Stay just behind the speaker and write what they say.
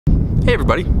Hey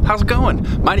everybody, how's it going?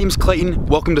 My name's Clayton,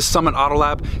 welcome to Summit Auto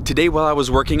Lab. Today while I was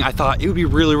working, I thought it would be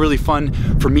really fun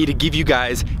for me to give you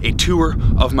guys a tour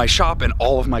of my shop and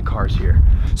all of my cars here.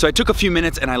 So I took a few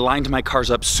minutes and I lined my cars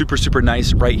up super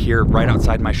nice right here, right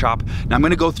outside my shop. Now I'm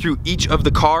gonna go through each of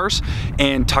the cars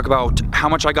and talk about how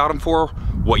much I got them for,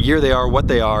 what year they are, what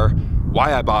they are,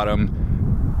 why I bought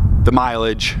them, the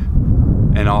mileage,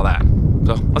 and all that.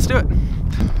 So let's do it.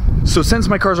 So since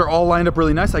my cars are all lined up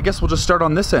really nice, I guess we'll just start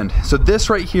on this end. So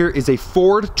this right here is a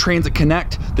Ford Transit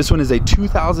Connect. This one is a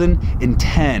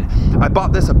 2010. I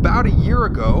bought this about a year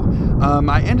ago.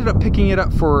 I ended up picking it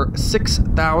up for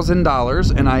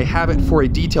 $6,000 and I have it for a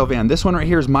detail van. This one right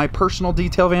here is my personal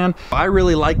detail van. I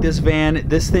really like this van.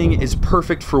 This thing is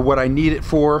perfect for what I need it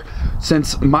for.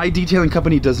 Since my detailing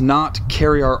company does not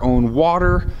carry our own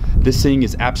water, this thing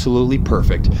is absolutely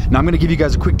perfect. Now I'm gonna give you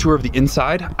guys a quick tour of the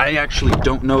inside. I actually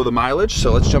don't know the mileage,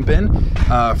 so let's jump in.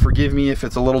 Forgive me if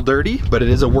it's a little dirty, but it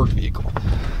is a work vehicle.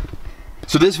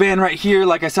 So this van right here,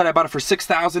 like I said, I bought it for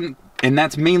 $6,000, and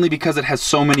that's mainly because it has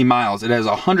so many miles. It has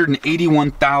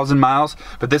 181,000 miles,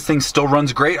 but this thing still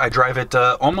runs great. I drive it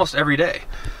almost every day.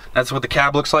 That's what the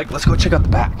cab looks like. Let's go check out the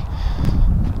back.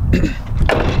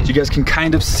 So you guys can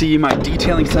kind of see my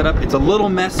detailing setup. It's a little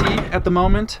messy at the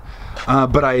moment,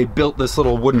 but I built this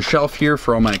little wooden shelf here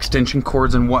for all my extension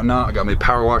cords and whatnot. I got my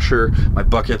power washer, my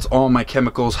buckets, all my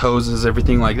chemicals, hoses,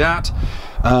 everything like that.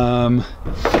 I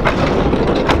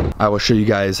will show you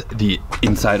guys the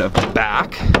inside of the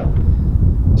back.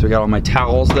 So I got all my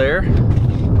towels there.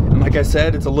 And like I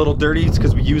said, it's a little dirty. It's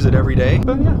because we use it every day.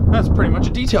 But yeah, that's pretty much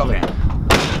a detail van.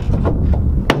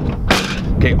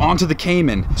 Okay, on to the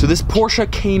Cayman. So this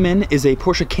Porsche Cayman is a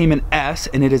Porsche Cayman S,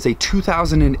 and it is a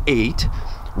 2008,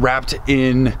 wrapped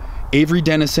in Avery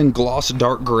Dennison gloss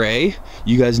dark gray.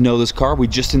 You guys know this car. We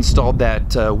just installed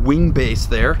that wing base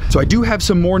there. So I do have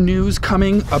some more news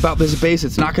coming about this base.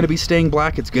 It's not gonna be staying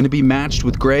black. It's gonna be matched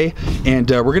with gray, and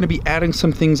we're gonna be adding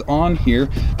some things on here.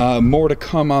 More to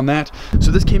come on that. So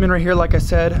this came in right here, like I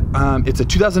said. It's a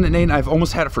 2008, and I've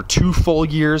almost had it for 2 full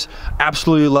years.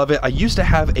 Absolutely love it. I used to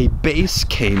have a base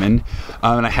Cayman,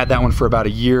 and I had that one for about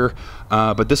a year.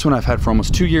 But this one I've had for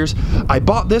almost 2 years. I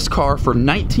bought this car for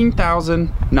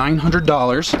 $19,900,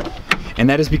 and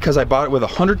that is because I bought it with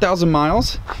 100,000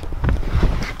 miles.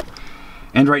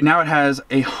 And right now it has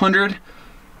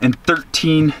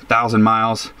 113,000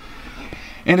 miles.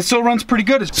 And it still runs pretty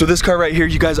good. So this car right here,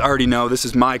 you guys already know, this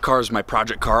is my car, is my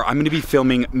project car. I'm gonna be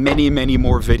filming many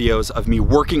more videos of me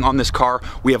working on this car.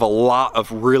 We have a lot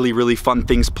of really fun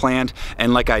things planned.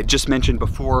 And like I just mentioned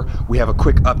before, we have a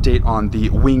quick update on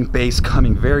the wing base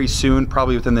coming very soon,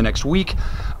 probably within the next week.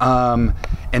 And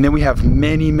then we have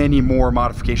many more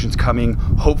modifications coming.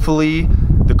 Hopefully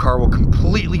the car will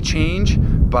completely change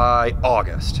by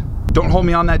August. Don't hold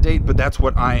me on that date, but that's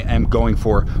what I am going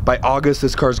for. By August,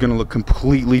 this car is gonna look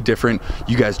completely different.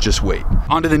 You guys just wait.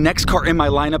 On to the next car in my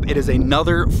lineup. It is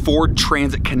another Ford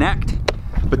Transit Connect,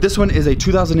 but this one is a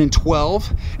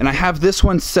 2012, and I have this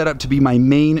one set up to be my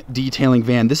main detailing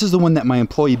van. This is the one that my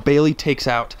employee Bailey takes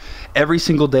out every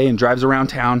single day and drives around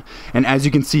town. And as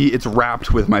you can see, it's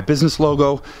wrapped with my business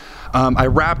logo. I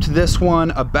wrapped this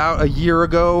one about a year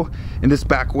ago, and this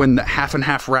back when the half and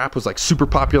half wrap was like super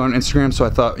popular on Instagram, so I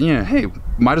thought, yeah, hey,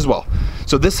 might as well.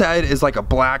 So this side is like a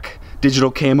black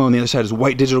digital camo, and the other side is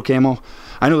white digital camo.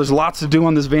 I know there's lots to do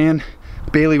on this van.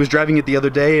 Bailey was driving it the other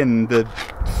day and the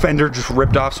fender just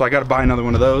ripped off, so I gotta buy another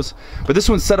one of those. But this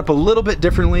one's set up a little bit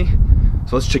differently,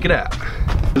 so let's check it out.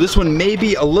 This one may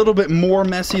be a little bit more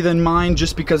messy than mine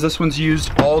just because this one's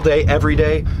used all day, every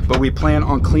day, but we plan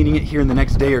on cleaning it here in the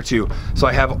next day or two. So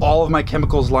I have all of my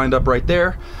chemicals lined up right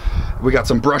there. We got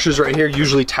some brushes right here.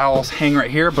 Usually towels hang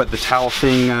right here, but the towel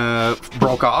thing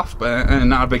broke off, but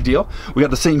not a big deal. We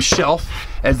got the same shelf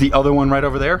as the other one right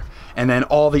over there, and then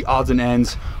all the odds and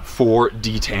ends for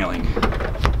detailing.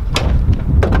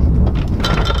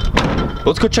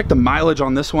 Let's go check the mileage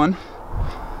on this one.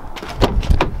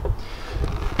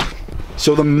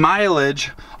 So the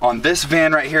mileage on this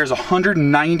van right here is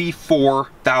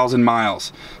 194,000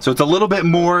 miles. So it's a little bit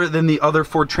more than the other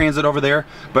Ford Transit over there,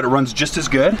 but it runs just as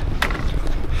good.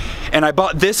 And I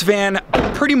bought this van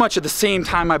pretty much at the same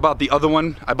time I bought the other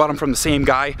one. I bought them from the same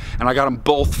guy, and I got them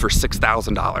both for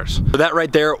 $6,000. So that right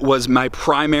there was my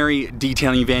primary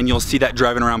detailing van. You'll see that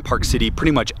driving around Park City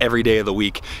pretty much every day of the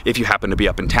week. If you happen to be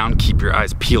up in town, keep your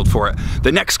eyes peeled for it.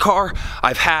 The next car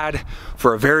I've had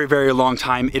for a very long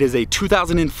time, it is a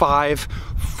 2005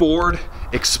 Ford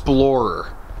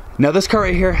Explorer. Now this car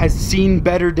right here has seen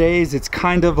better days. It's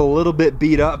kind of a little bit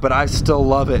beat up, but I still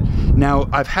love it. Now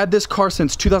I've had this car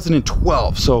since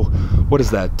 2012, so what is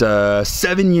that?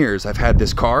 7 years I've had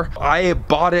this car. I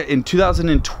bought it in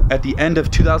at the end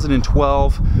of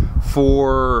 2012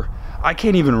 for, I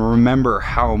can't even remember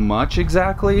how much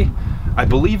exactly. I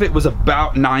believe it was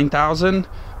about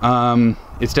 $9,000.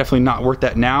 It's definitely not worth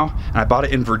that now. And I bought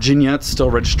it in Virginia. It's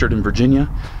still registered in Virginia.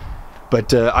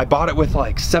 But I bought it with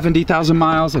like 70,000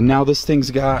 miles, and now this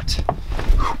thing's got...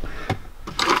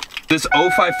 This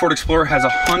 05 Ford Explorer has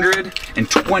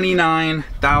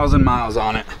 129,000 miles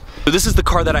on it. So this is the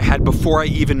car that I had before I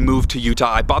even moved to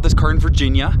Utah. I bought this car in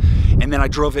Virginia, and then I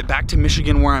drove it back to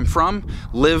Michigan, where I'm from,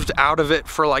 lived out of it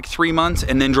for like 3 months,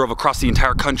 and then drove across the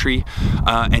entire country,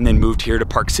 and then moved here to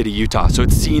Park City, Utah. So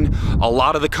it's seen a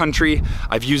lot of the country.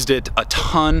 I've used it a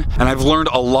ton, and I've learned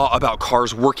a lot about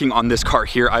cars working on this car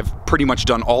here. I've pretty much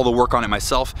done all the work on it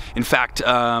myself. In fact,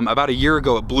 about a year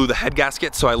ago, it blew the head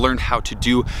gasket, so I learned how to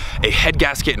do a head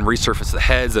gasket and resurface the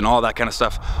heads and all that kind of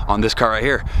stuff on this car right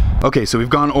here. Okay, so we've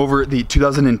gone over the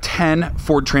 2010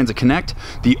 Ford Transit Connect,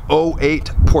 the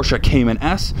 08 Porsche Cayman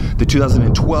S, the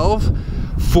 2012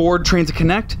 Ford Transit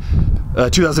Connect,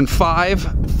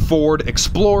 2005 Ford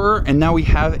Explorer, and now we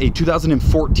have a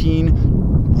 2014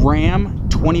 Ram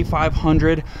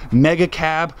 2500 Mega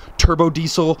Cab Turbo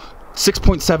Diesel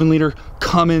 6.7 liter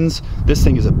Cummins. This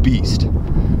thing is a beast.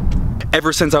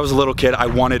 Ever since I was a little kid, I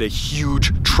wanted a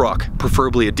huge truck,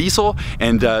 preferably a diesel,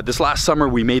 and this last summer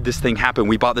we made this thing happen.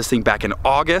 We bought this thing back in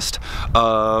August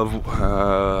of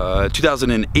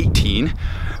 2018.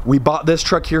 We bought this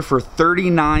truck here for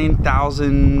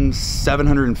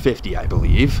 $39,750, I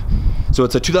believe. So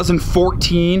it's a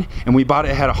 2014, and we bought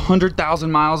it, it had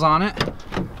 100,000 miles on it.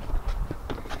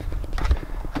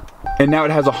 And now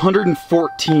it has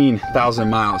 114,000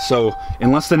 miles. So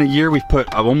in less than a year, we've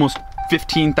put almost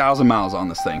 15,000 miles on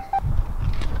this thing.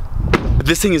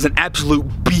 This thing is an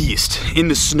absolute beast. In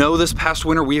the snow this past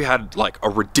winter, we had like a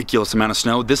ridiculous amount of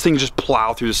snow. This thing just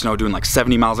plowed through the snow doing like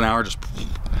 70 miles an hour. Just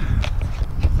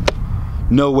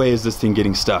no way is this thing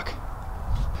getting stuck.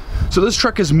 So this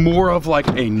truck is more of like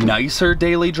a nicer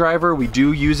daily driver. We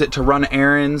do use it to run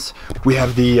errands. We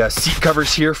have the seat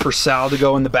covers here for Sal to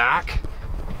go in the back.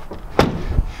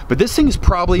 But this thing is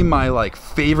probably my like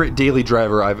favorite daily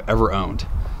driver I've ever owned.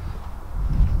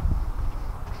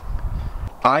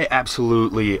 I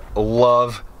absolutely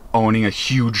love owning a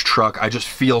huge truck. I just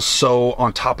feel so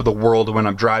on top of the world when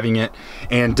I'm driving it.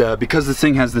 And because this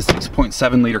thing has the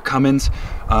 6.7 liter Cummins,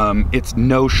 it's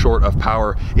no short of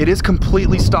power. It is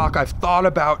completely stock. I've thought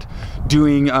about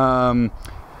doing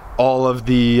all of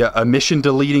the emission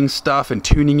deleting stuff and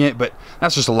tuning it, but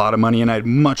that's just a lot of money, and I'd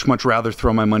much rather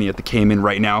throw my money at the Cayman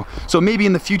right now. So maybe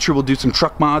in the future we'll do some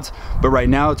truck mods, but right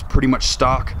now it's pretty much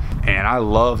stock, and I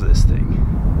love this thing.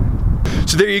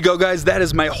 So there you go, guys. That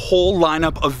is my whole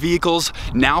lineup of vehicles.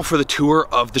 Now for the tour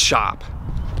of the shop.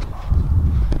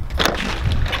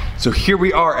 So here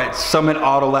we are at Summit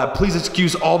Auto Lab. Please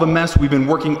excuse all the mess. We've been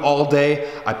working all day.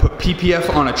 I put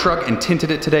PPF on a truck and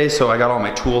tinted it today, so I got all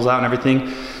my tools out and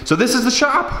everything. So this is the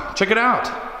shop. Check it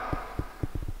out.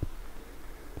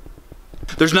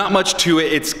 There's not much to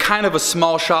it. It's kind of a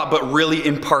small shop, but really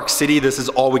in Park City, this is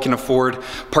all we can afford.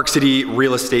 Park City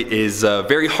real estate is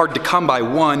very hard to come by,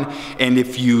 one, and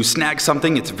if you snag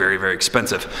something, it's very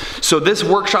expensive. So this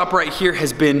workshop right here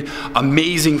has been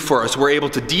amazing for us. We're able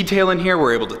to detail in here,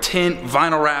 we're able to tint,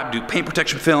 vinyl wrap, do paint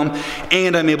protection film,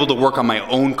 and I'm able to work on my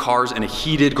own cars in a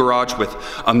heated garage with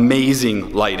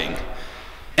amazing lighting.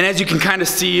 And as you can kind of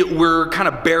see, we're kind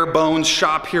of bare bones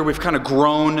shop here. We've kind of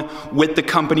grown with the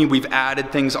company. We've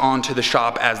added things onto the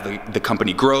shop as the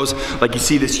company grows. Like you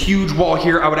see this huge wall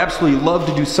here. I would absolutely love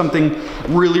to do something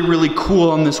really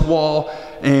cool on this wall,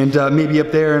 and maybe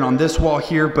up there and on this wall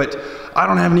here, but I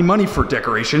don't have any money for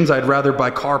decorations. I'd rather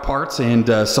buy car parts and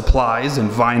supplies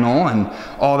and vinyl and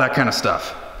all that kind of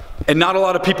stuff. And not a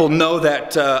lot of people know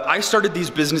that I started these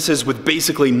businesses with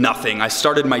basically nothing. I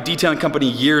started my detailing company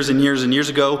years and years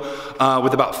ago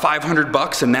with about 500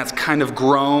 bucks, and that's kind of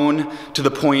grown to the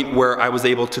point where I was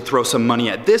able to throw some money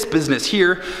at this business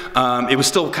here. It was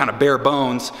still kind of bare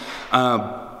bones,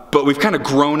 but we've kind of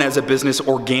grown as a business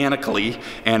organically,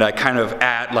 and I kind of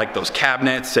add like those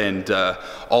cabinets and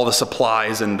all the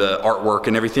supplies and the artwork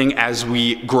and everything as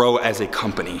we grow as a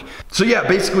company. So yeah,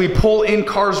 basically pull in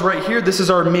cars right here. This is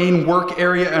our main work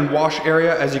area and wash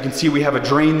area. As you can see, we have a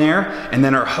drain there, and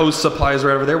then our hose supply is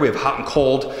right over there. We have hot and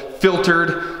cold,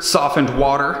 filtered, softened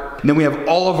water. And then we have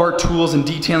all of our tools and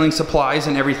detailing supplies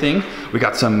and everything. We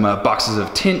got some boxes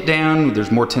of tint down.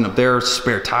 There's more tint up there,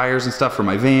 spare tires and stuff for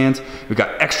my vans. We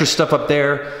got extra stuff up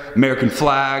there, American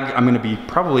flag. I'm gonna be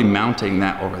probably mounting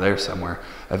that over there somewhere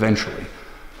eventually.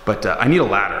 But I need a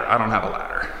ladder. I don't have a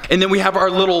ladder. And then we have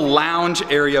our little lounge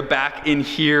area back in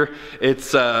here.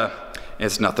 It's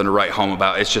nothing to write home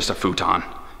about. It's just a futon.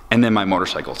 And then my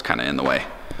motorcycle's kind of in the way.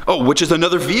 Oh, which is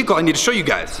another vehicle I need to show you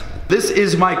guys. This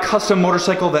is my custom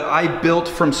motorcycle that I built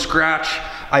from scratch.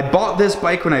 I bought this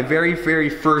bike when I very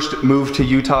first moved to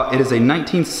Utah. It is a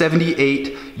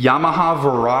 1978 Yamaha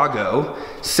Virago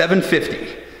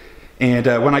 750. And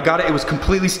when I got it, it was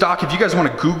completely stock. If you guys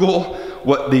want to Google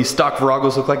what the stock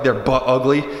Viragos look like, they're butt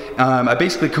ugly. I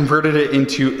basically converted it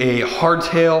into a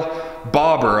hardtail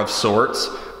bobber of sorts.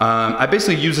 I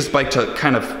basically use this bike to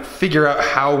kind of figure out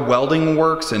how welding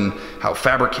works and how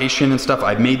fabrication and stuff.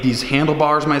 I made these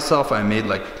handlebars myself. I made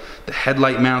like the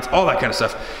headlight mounts, all that kind of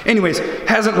stuff. Anyways,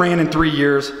 hasn't ran in 3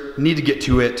 years. Need to get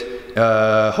to it.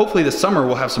 Hopefully this summer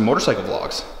we'll have some motorcycle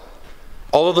vlogs.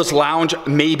 All of this lounge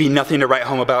may be nothing to write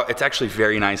home about. It's actually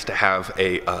very nice to have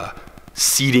a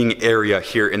seating area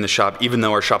here in the shop. Even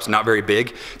though our shop's not very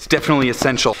big, it's definitely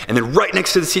essential. And then right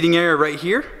next to the seating area right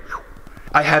here,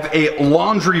 I have a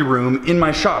laundry room in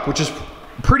my shop, which is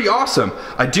pretty awesome.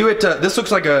 I do it, this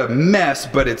looks like a mess,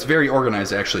 but it's very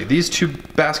organized actually. These two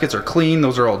baskets are clean,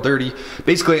 those are all dirty.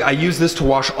 Basically, I use this to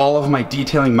wash all of my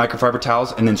detailing microfiber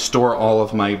towels and then store all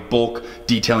of my bulk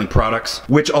detailing products,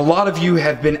 which a lot of you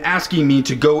have been asking me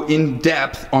to go in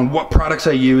depth on what products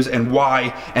I use and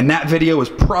why, and that video is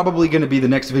probably gonna be the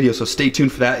next video, so stay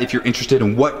tuned for that if you're interested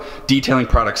in what detailing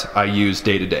products I use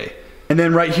day to day. And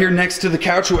then right here next to the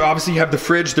couch, we obviously have the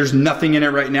fridge. There's nothing in it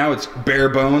right now. It's bare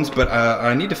bones, but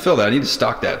I need to fill that. I need to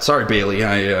stock that. Sorry, Bailey,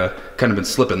 I kind of been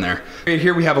slipping there. Right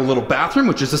here we have a little bathroom,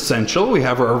 which is essential. We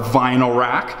have our vinyl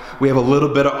rack. We have a little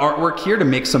bit of artwork here to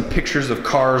make some pictures of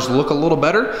cars look a little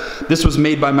better. This was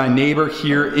made by my neighbor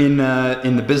here in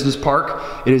the business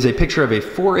park. It is a picture of a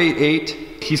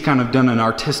 488. He's kind of done an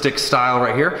artistic style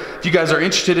right here. If you guys are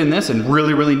interested in this and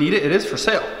really need it, it is for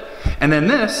sale. And then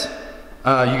this,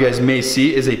 you guys may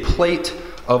see, is a plate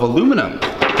of aluminum.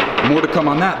 More to come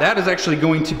on that. That is actually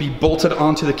going to be bolted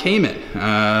onto the Cayman.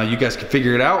 You guys can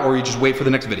figure it out, or you just wait for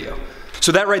the next video.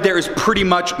 So that right there is pretty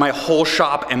much my whole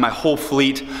shop and my whole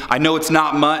fleet. I know it's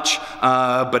not much,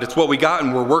 but it's what we got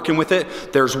and we're working with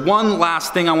it. There's one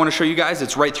last thing I want to show you guys.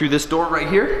 It's right through this door right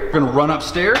here. We're gonna run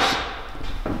upstairs.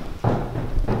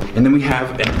 And then we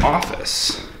have an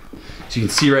office. So you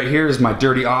can see right here is my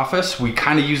dirty office. We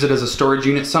kind of use it as a storage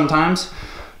unit sometimes,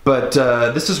 but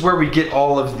this is where we get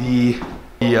all of the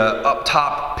up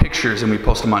top pictures and we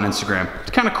post them on Instagram.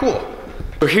 It's kind of cool.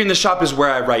 So here in the shop is where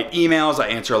I write emails, I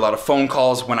answer a lot of phone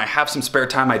calls. When I have some spare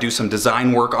time, I do some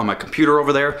design work on my computer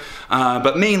over there,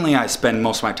 but mainly I spend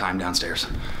most of my time downstairs.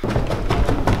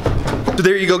 So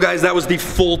there you go, guys. That was the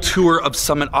full tour of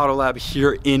Summit Auto Lab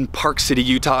here in Park City,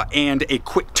 Utah, and a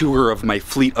quick tour of my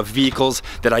fleet of vehicles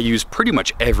that I use pretty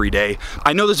much every day.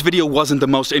 I know this video wasn't the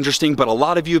most interesting, but a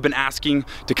lot of you have been asking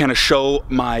to kind of show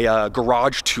my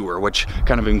garage tour, which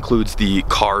kind of includes the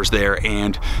cars there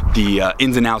and the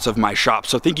ins and outs of my shop.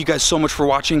 So thank you guys so much for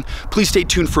watching. Please stay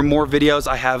tuned for more videos.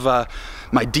 I have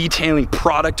my detailing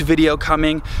product video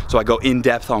coming, so I go in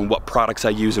depth on what products I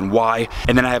use and why,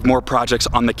 and then I have more projects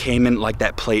on the Cayman, like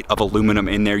that plate of aluminum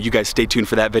in there. You guys stay tuned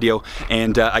for that video,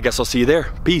 and I guess I'll see you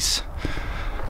there. Peace.